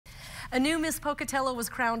A new Miss Pocatello was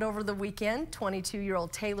crowned over the weekend.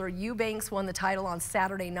 22-year-old Taylor Eubanks won the title on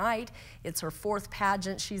Saturday night. It's her fourth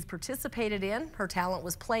pageant she's participated in. Her talent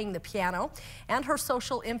was playing the piano, and her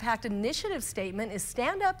social impact initiative statement is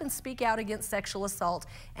stand up and speak out against sexual assault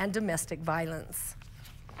and domestic violence.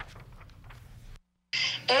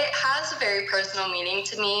 It has a very personal meaning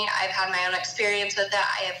to me. I've had my own experience with it.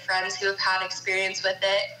 I have friends who have had experience with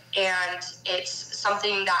it, and it's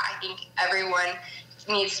something that I think everyone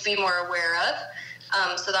needs to be more aware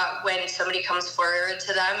of, so that when somebody comes forward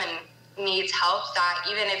to them and needs help, that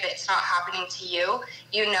even if it's not happening to you,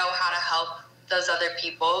 you know how to help those other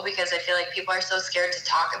people, because I feel like people are so scared to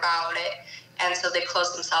talk about it, and so they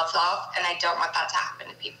close themselves off, and I don't want that to happen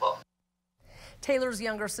to people. Taylor's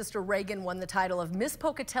younger sister Reagan won the title of Miss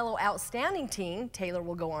Pocatello Outstanding Teen. Taylor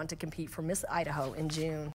will go on to compete for Miss Idaho in June.